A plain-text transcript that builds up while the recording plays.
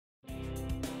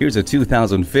Here's a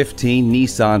 2015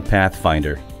 Nissan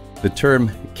Pathfinder. The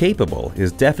term capable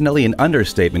is definitely an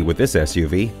understatement with this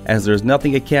SUV, as there's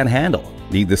nothing it can't handle.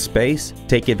 Need the space?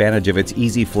 Take advantage of its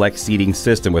Easy Flex seating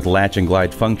system with latch and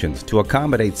glide functions to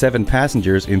accommodate 7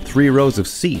 passengers in 3 rows of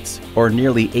seats, or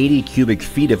nearly 80 cubic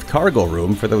feet of cargo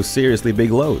room for those seriously big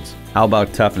loads. How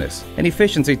about toughness? And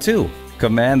efficiency too.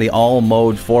 Command the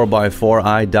all-mode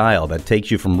 4x4i dial that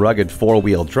takes you from rugged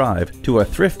 4-wheel drive to a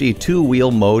thrifty 2-wheel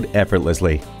mode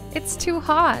effortlessly. It's too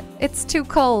hot, it's too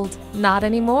cold. Not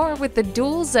anymore with the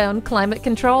dual-zone climate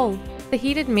control. The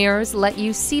heated mirrors let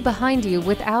you see behind you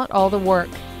without all the work.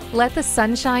 Let the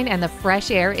sunshine and the fresh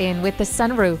air in with the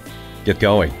sunroof. Get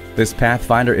going. This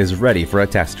Pathfinder is ready for a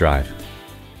test drive.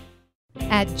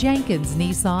 At Jenkins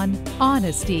Nissan,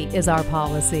 honesty is our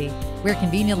policy. We're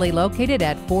conveniently located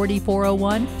at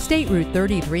 4401 State Route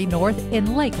 33 North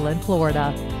in Lakeland,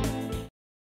 Florida.